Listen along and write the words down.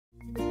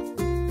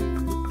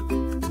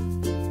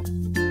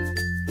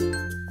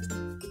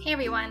Hey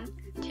everyone!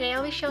 Today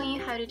I'll be showing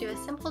you how to do a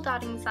simple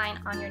dotting design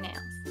on your nails.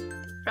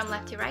 From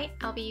left to right,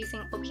 I'll be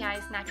using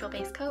OPI's Natural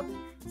Base Coat,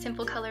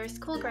 Sinful Colours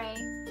Cool Grey,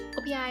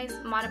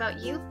 OPI's Mod About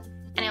You,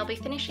 and I'll be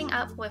finishing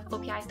up with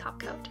OPI's Top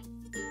Coat.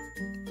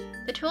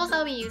 The tools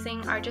I'll be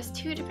using are just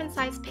two different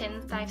size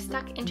pins that I've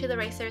stuck into the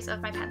racers of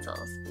my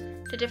pencils.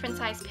 The different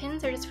size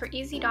pins are just for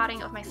easy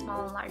dotting of my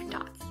small and large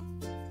dots.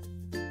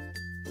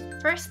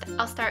 First,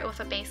 I'll start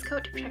with a base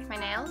coat to protect my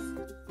nails.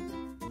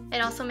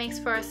 It also makes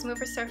for a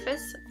smoother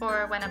surface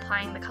for when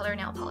applying the color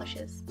nail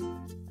polishes.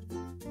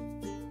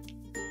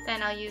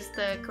 Then I'll use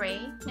the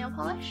gray nail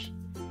polish,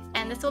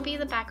 and this will be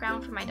the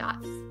background for my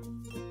dots.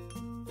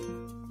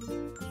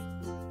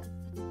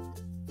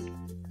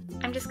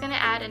 I'm just going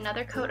to add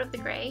another coat of the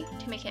gray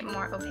to make it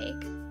more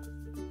opaque.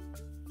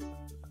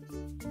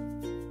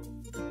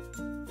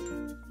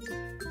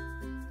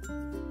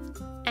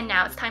 And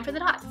now it's time for the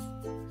dots.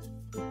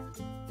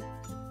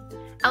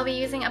 I'll be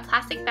using a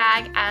plastic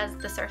bag as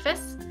the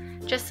surface,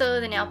 just so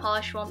the nail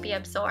polish won't be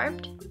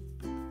absorbed.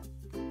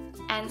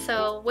 And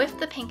so with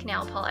the pink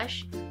nail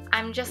polish,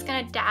 I'm just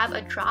going to dab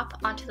a drop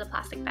onto the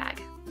plastic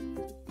bag.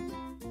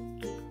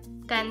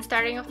 Then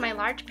starting with my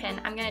large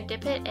pin, I'm going to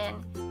dip it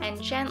in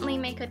and gently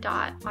make a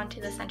dot onto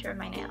the center of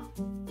my nail.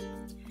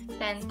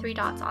 Then 3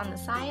 dots on the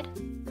side.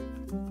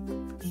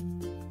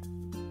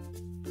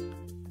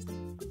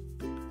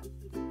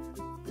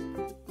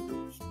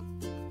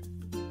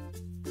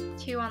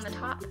 Two on the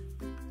top.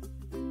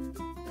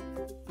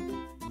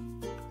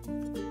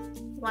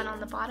 1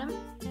 on the bottom,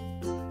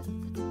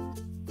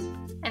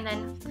 and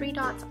then 3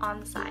 dots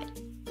on the side.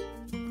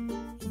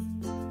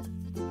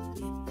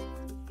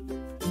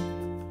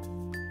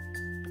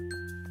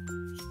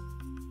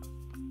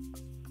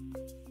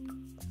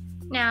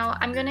 Now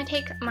I'm going to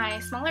take my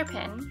smaller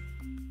pin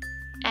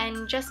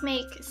and just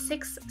make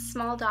 6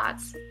 small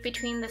dots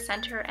between the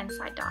center and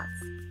side dots.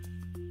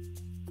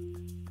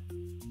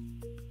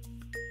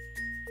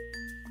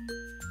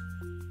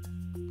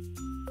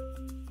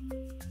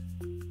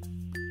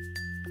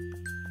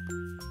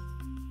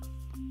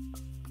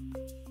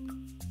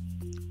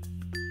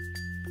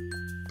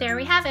 There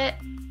we have it!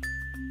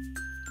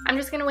 I'm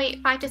just going to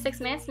wait 5 to 6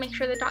 minutes to make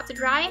sure the dots are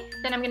dry,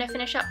 then I'm going to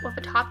finish up with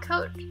a top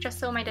coat just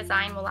so my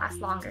design will last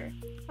longer.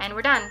 And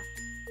we're done!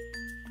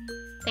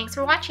 Thanks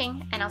for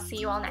watching, and I'll see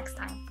you all next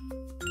time.